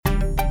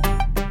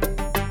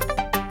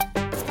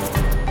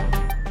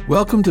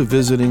Welcome to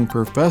Visiting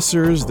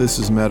Professors. This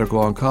is medical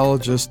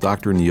oncologist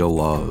Dr. Neil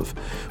Love.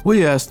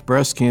 We asked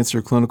breast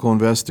cancer clinical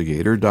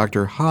investigator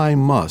Dr. Hyman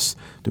B Muss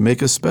to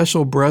make a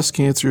special breast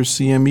cancer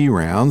CME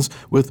rounds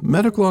with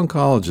medical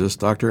oncologist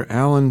Dr.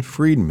 Allan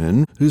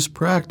Freedman, whose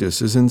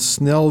practice is in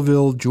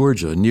Snellville,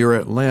 Georgia, near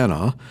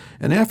Atlanta,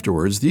 and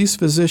afterwards these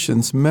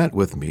physicians met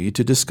with me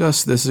to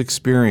discuss this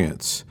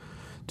experience.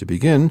 To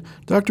begin,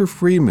 Dr.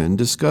 Freedman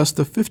discussed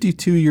the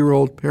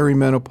 52-year-old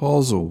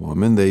perimenopausal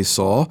woman they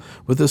saw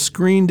with a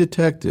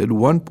screen-detected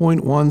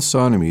 1.1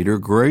 centimeter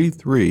grade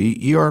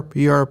 3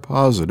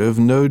 ER/PR-positive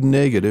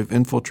node-negative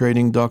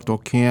infiltrating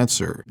ductal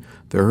cancer.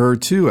 The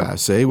HER2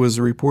 assay was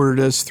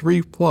reported as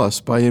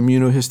 3+ by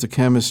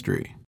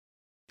immunohistochemistry.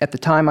 At the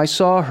time I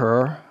saw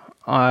her,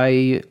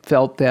 I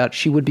felt that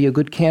she would be a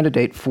good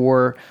candidate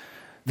for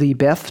the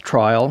BETH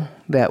trial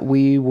that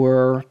we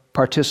were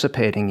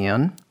participating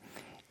in.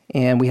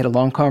 And we had a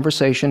long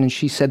conversation, and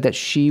she said that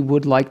she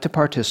would like to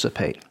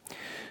participate.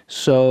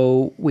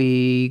 So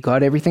we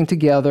got everything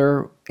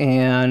together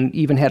and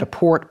even had a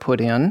port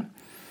put in.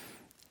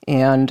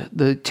 And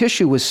the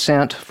tissue was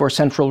sent for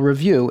central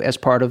review as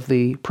part of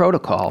the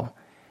protocol.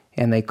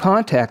 And they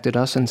contacted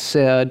us and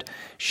said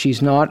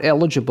she's not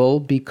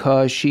eligible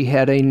because she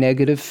had a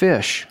negative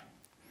FISH.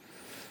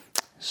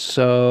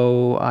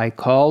 So I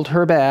called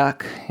her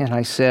back and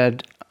I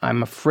said,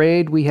 I'm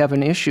afraid we have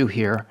an issue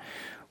here.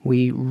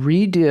 We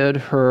redid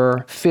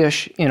her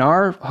FISH in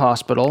our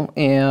hospital,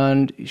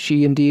 and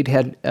she indeed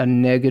had a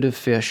negative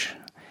FISH.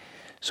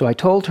 So I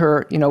told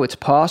her, it's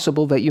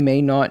possible that you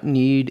may not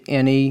need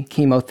any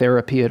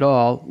chemotherapy at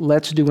all.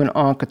 Let's do an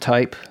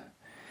oncotype.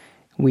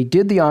 We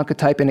did the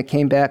oncotype, and it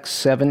came back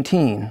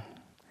 17.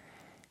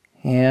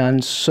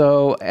 And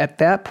so at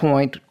that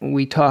point,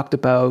 we talked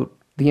about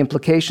the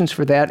implications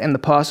for that and the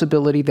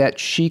possibility that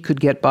she could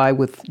get by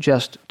with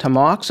just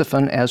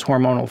tamoxifen as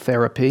hormonal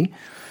therapy,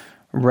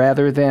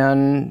 rather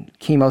than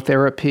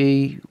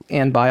chemotherapy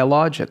and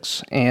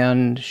biologics.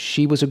 And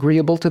she was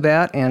agreeable to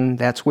that, and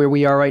that's where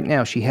we are right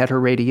now. She had her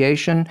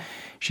radiation,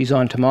 she's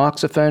on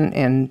tamoxifen,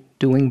 and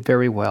doing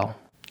very well.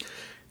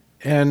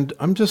 And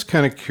I'm just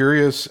kind of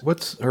curious,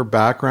 what's her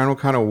background? What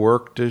kind of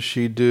work does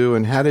she do,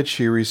 and how did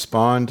she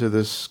respond to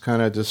this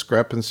kind of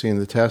discrepancy in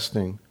the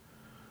testing?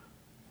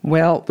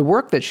 Well, the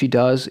work that she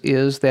does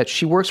is that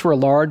she works for a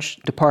large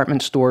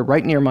department store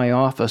right near my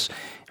office.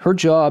 Her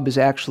job is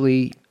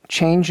actually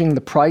changing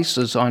the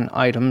prices on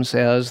items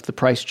as the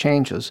price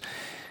changes.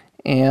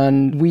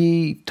 And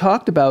we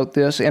talked about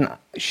this, and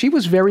she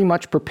was very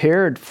much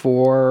prepared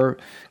for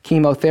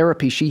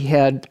chemotherapy. She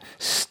had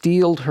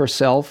steeled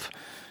herself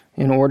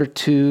in order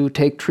to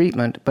take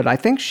treatment, but I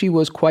think she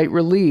was quite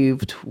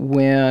relieved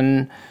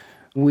when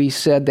we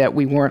said that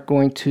we weren't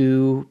going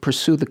to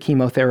pursue the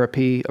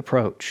chemotherapy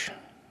approach.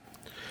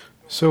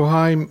 So,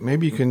 Hi,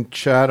 maybe you can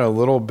chat a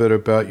little bit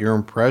about your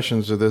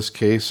impressions of this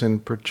case,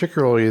 and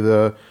particularly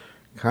the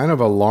kind of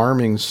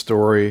alarming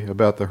story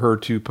about the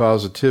HER2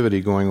 positivity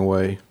going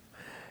away.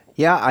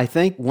 Yeah, I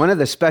think one of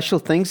the special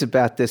things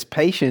about this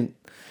patient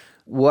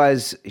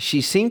was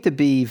she seemed to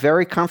be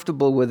very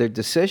comfortable with her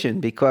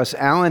decision because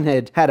Allan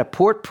had a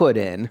port put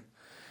in.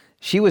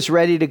 She was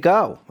ready to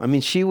go. I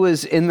mean, she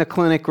was in the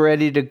clinic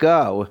ready to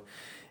go.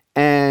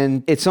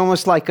 And it's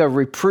almost like a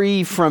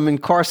reprieve from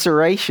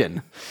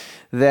incarceration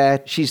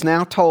that she's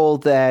now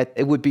told that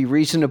it would be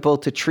reasonable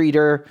to treat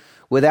her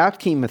without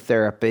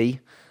chemotherapy.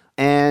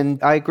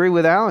 And I agree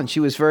with Allan.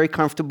 She was very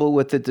comfortable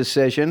with the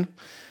decision.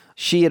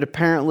 She had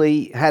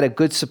apparently had a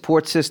good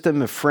support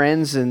system of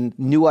friends and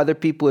knew other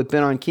people who had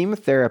been on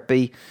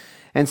chemotherapy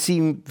and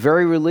seemed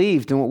very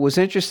relieved. And what was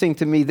interesting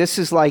to me, this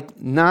is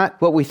like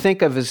not what we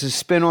think of as a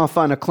spin-off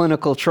on a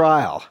clinical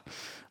trial,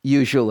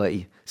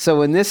 usually.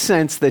 So in this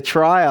sense, the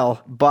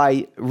trial,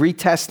 by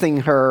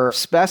retesting her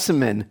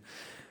specimen,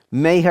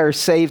 may have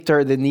saved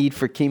her the need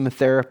for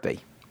chemotherapy.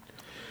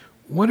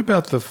 What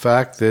about the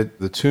fact that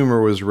the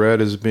tumor was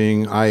read as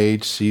being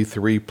IHC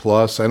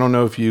 3+? I don't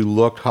know if you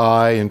looked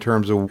high in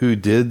terms of who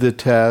did the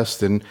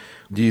test, and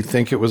do you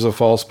think it was a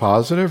false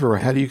positive, or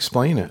how do you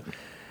explain it?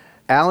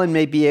 Allan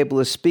may be able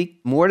to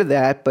speak more to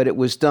that, but it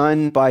was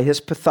done by his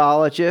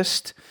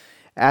pathologist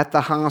at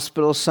the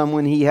hospital,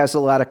 someone he has a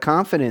lot of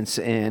confidence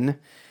in.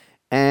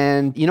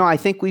 And, I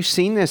think we've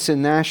seen this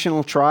in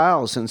national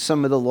trials and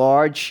some of the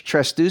large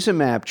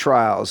trastuzumab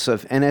trials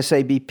of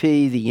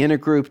NSABP, the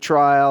intergroup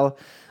trial,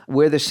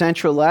 where the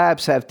central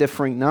labs have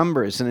differing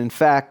numbers. And in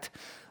fact,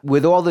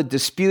 with all the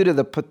dispute of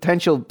the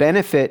potential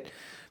benefit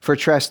for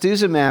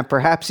trastuzumab,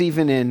 perhaps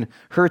even in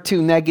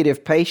HER2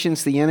 negative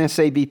patients, the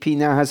NSABP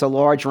now has a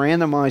large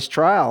randomized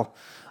trial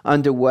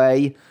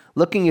underway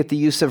looking at the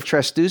use of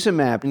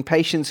trastuzumab in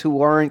patients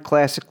who aren't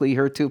classically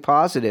HER2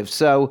 positive.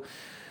 So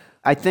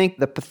I think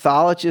the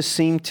pathologists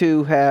seem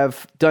to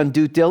have done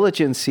due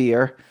diligence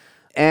here.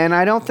 And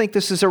I don't think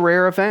this is a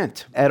rare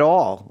event at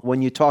all.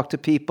 When you talk to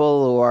people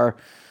or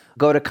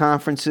go to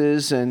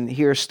conferences and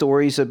hear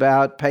stories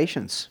about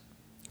patients.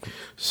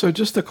 So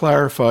just to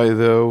clarify,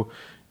 though,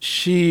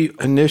 she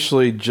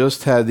initially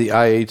just had the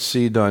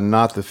IHC done,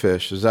 not the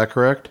FISH. Is that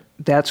correct?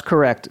 That's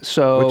correct.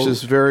 So, which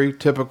is very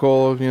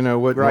typical of,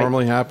 what Right.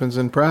 normally happens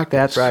in practice.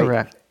 that's Right.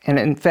 correct. And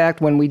in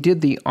fact, when we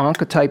did the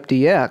Oncotype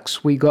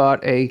DX, we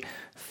got a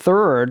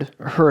third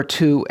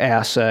HER2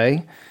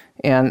 assay,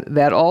 and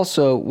that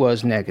also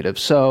was negative.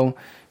 So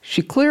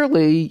she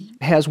clearly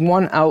has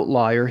one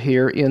outlier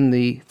here in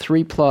the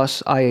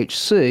 3+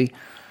 IHC,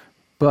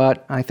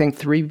 but I think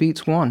 3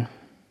 beats 1.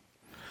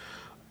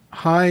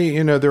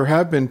 Hi, there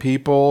have been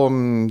people,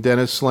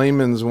 Dennis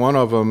Slayman's one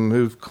of them,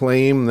 who've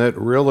claimed that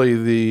really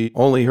the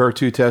only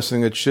HER2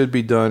 testing that should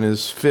be done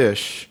is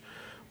FISH.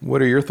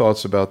 What are your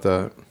thoughts about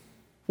that?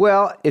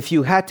 Well, if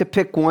you had to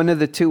pick one of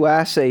the two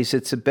assays,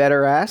 it's a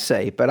better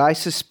assay. But I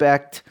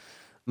suspect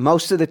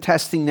most of the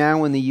testing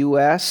now in the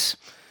U.S.,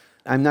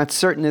 I'm not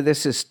certain of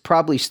this, is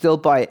probably still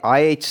by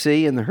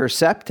IHC and the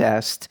Hercept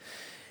test.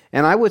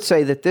 And I would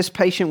say that this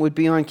patient would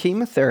be on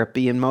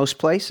chemotherapy in most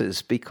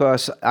places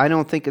because I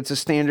don't think it's a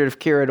standard of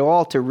care at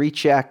all to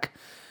recheck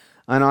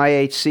an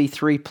IHC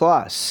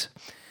 3+.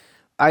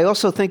 I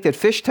also think that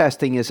FISH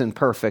testing isn't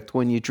perfect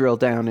when you drill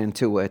down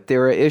into it.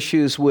 There are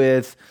issues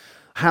with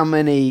how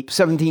many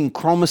 17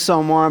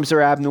 chromosome arms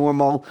are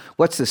abnormal,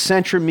 what's the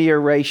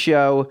centromere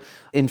ratio.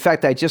 In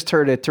fact, I just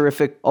heard a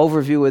terrific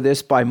overview of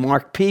this by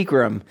Mark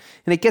Pegram,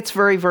 and it gets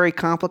very, very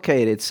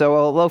complicated. So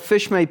although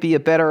FISH may be a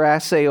better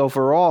assay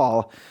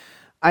overall,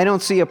 I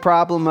don't see a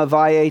problem of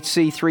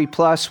IHC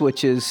 3+,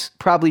 which is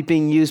probably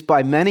being used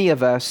by many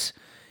of us,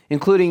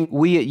 including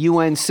we at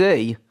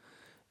UNC,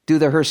 do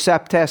the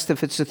Hercept test.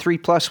 If it's a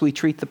 3+, we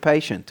treat the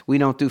patient. We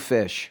don't do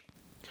FISH.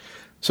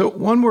 So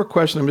one more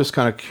question. I'm just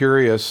kind of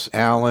curious,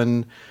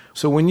 Allan.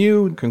 So when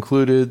you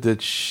concluded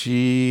that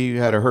she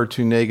had a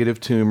HER2 negative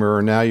tumor,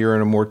 and now you're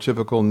in a more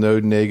typical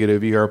node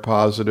negative, ER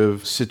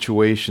positive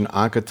situation,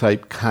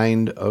 oncotype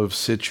kind of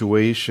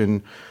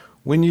situation,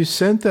 when you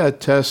sent that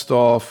test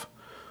off,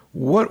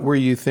 what were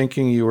you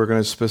thinking you were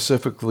going to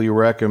specifically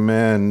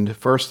recommend?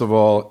 First of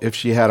all, if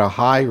she had a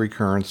high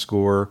recurrence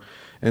score,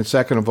 and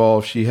second of all,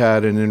 if she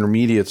had an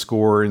intermediate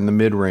score in the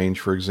mid-range,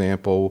 for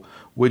example,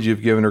 would you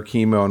have given her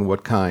chemo and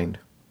what kind?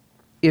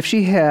 If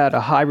she had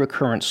a high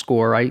recurrence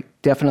score, I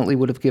definitely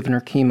would have given her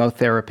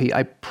chemotherapy.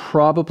 I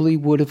probably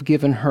would have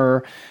given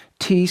her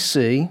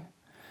TC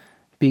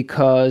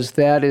because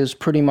that is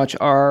pretty much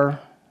our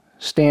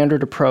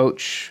standard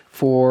approach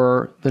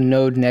for the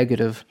node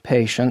negative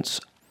patients.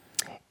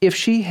 If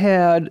she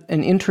had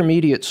an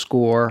intermediate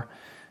score,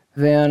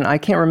 then I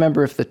can't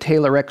remember if the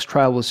TAILOR-X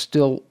trial was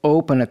still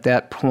open at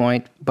that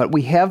point, but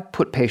we have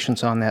put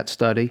patients on that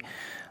study.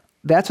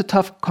 That's a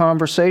tough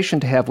conversation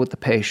to have with the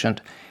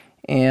patient.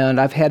 And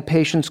I've had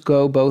patients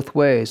go both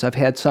ways. I've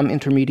had some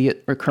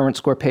intermediate recurrent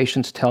score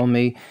patients tell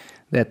me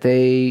that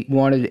they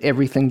wanted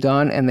everything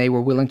done and they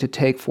were willing to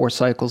take 4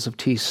 cycles of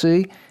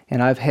TC.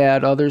 And I've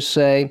had others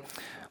say,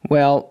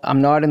 well, I'm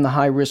not in the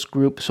high-risk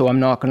group, so I'm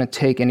not going to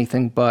take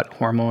anything but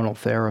hormonal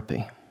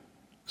therapy.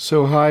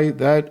 So,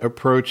 that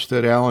approach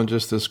that Allan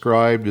just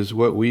described is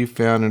what we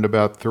found in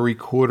about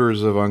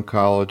 3/4 of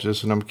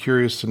oncologists, and I'm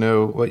curious to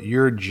know what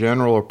your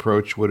general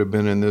approach would have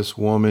been in this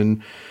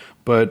woman.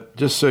 But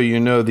just so you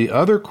know, the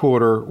other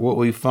quarter, what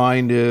we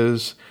find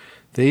is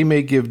they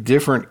may give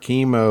different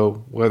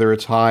chemo, whether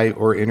it's high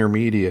or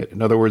intermediate.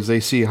 In other words, they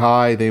see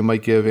high, they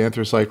might give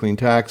anthracycline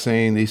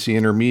taxane. They see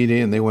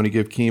intermediate, and they want to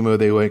give chemo,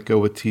 they might go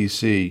with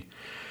TC.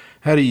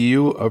 How do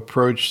you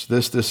approach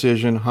this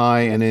decision,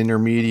 high and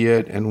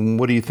intermediate, and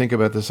what do you think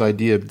about this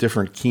idea of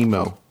different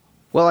chemo?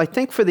 Well, I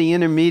think for the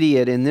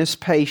intermediate in this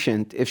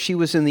patient, if she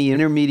was in the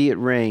intermediate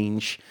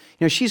range,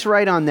 she's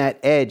right on that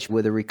edge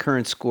with a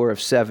recurrence score of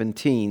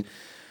 17.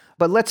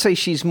 But let's say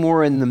she's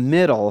more in the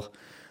middle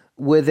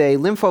with a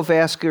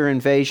lymphovascular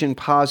invasion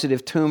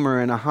positive tumor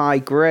and a high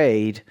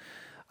grade.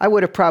 I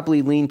would have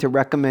probably leaned to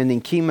recommending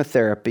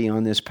chemotherapy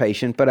on this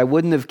patient, but I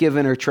wouldn't have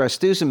given her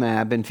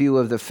trastuzumab in view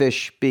of the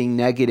FISH being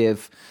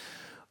negative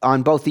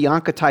on both the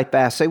Oncotype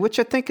assay, which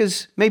I think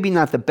is maybe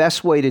not the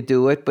best way to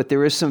do it, but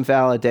there is some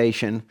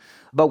validation.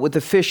 But with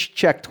the FISH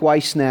checked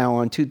twice now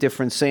on 2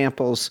 different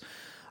samples,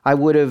 I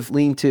would have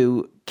leaned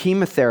to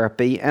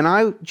chemotherapy. And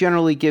I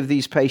generally give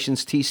these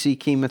patients TC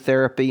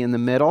chemotherapy in the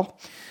middle.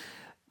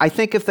 I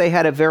think if they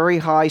had a very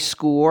high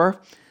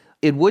score,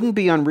 it wouldn't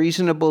be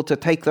unreasonable to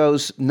take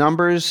those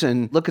numbers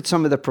and look at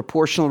some of the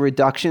proportional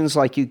reductions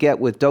like you get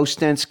with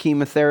dose-dense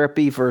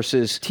chemotherapy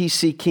versus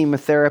TC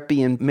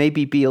chemotherapy and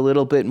maybe be a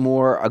little bit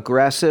more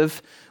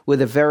aggressive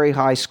with a very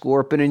high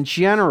score. But in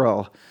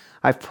general,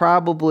 I've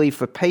probably,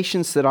 for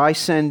patients that I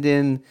send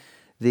in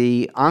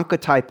the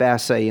Oncotype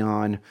assay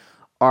on,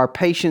 are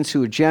patients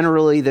who are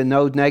generally the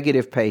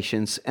node-negative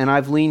patients, and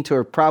I've leaned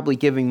to probably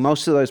giving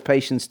most of those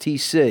patients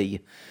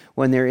TC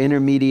when they're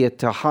intermediate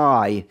to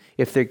high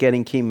if they're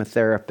getting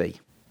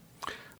chemotherapy.